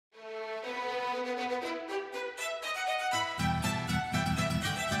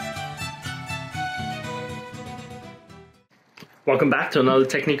Welcome back to another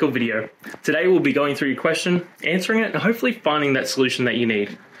technical video. Today we'll be going through your question, answering it, and hopefully finding that solution that you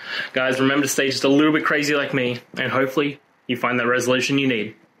need. Guys, remember to stay just a little bit crazy like me, and hopefully you find that resolution you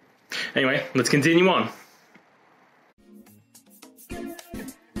need. Anyway, let's continue on.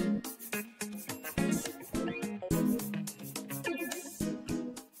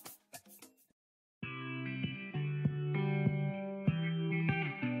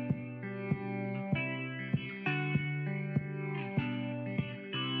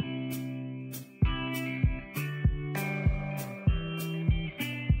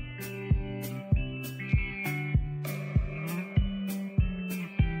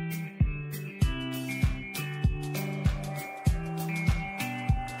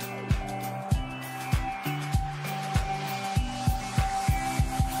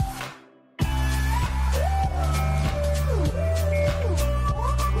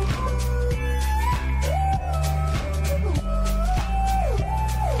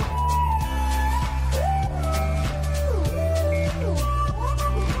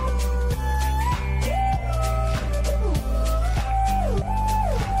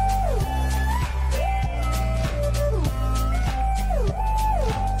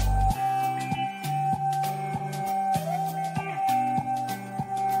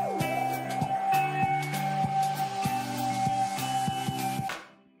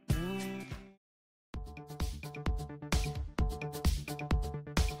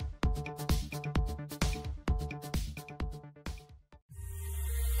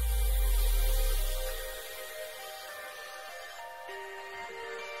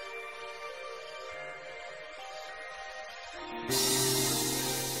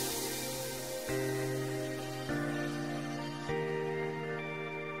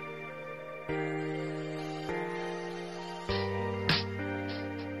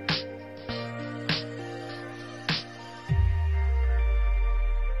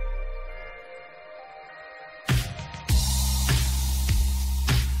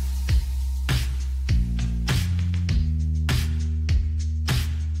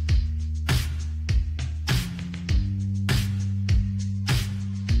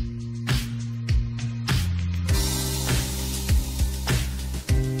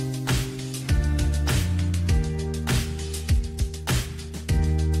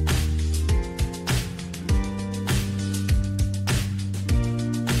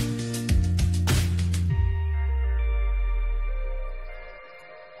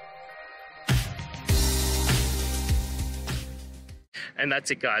 And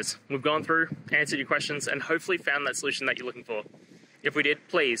that's it, guys. We've gone through, answered your questions, and hopefully found that solution that you're looking for. If we did,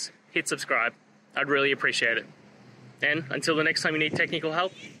 please hit subscribe. I'd really appreciate it. And until the next time you need technical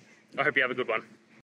help, I hope you have a good one.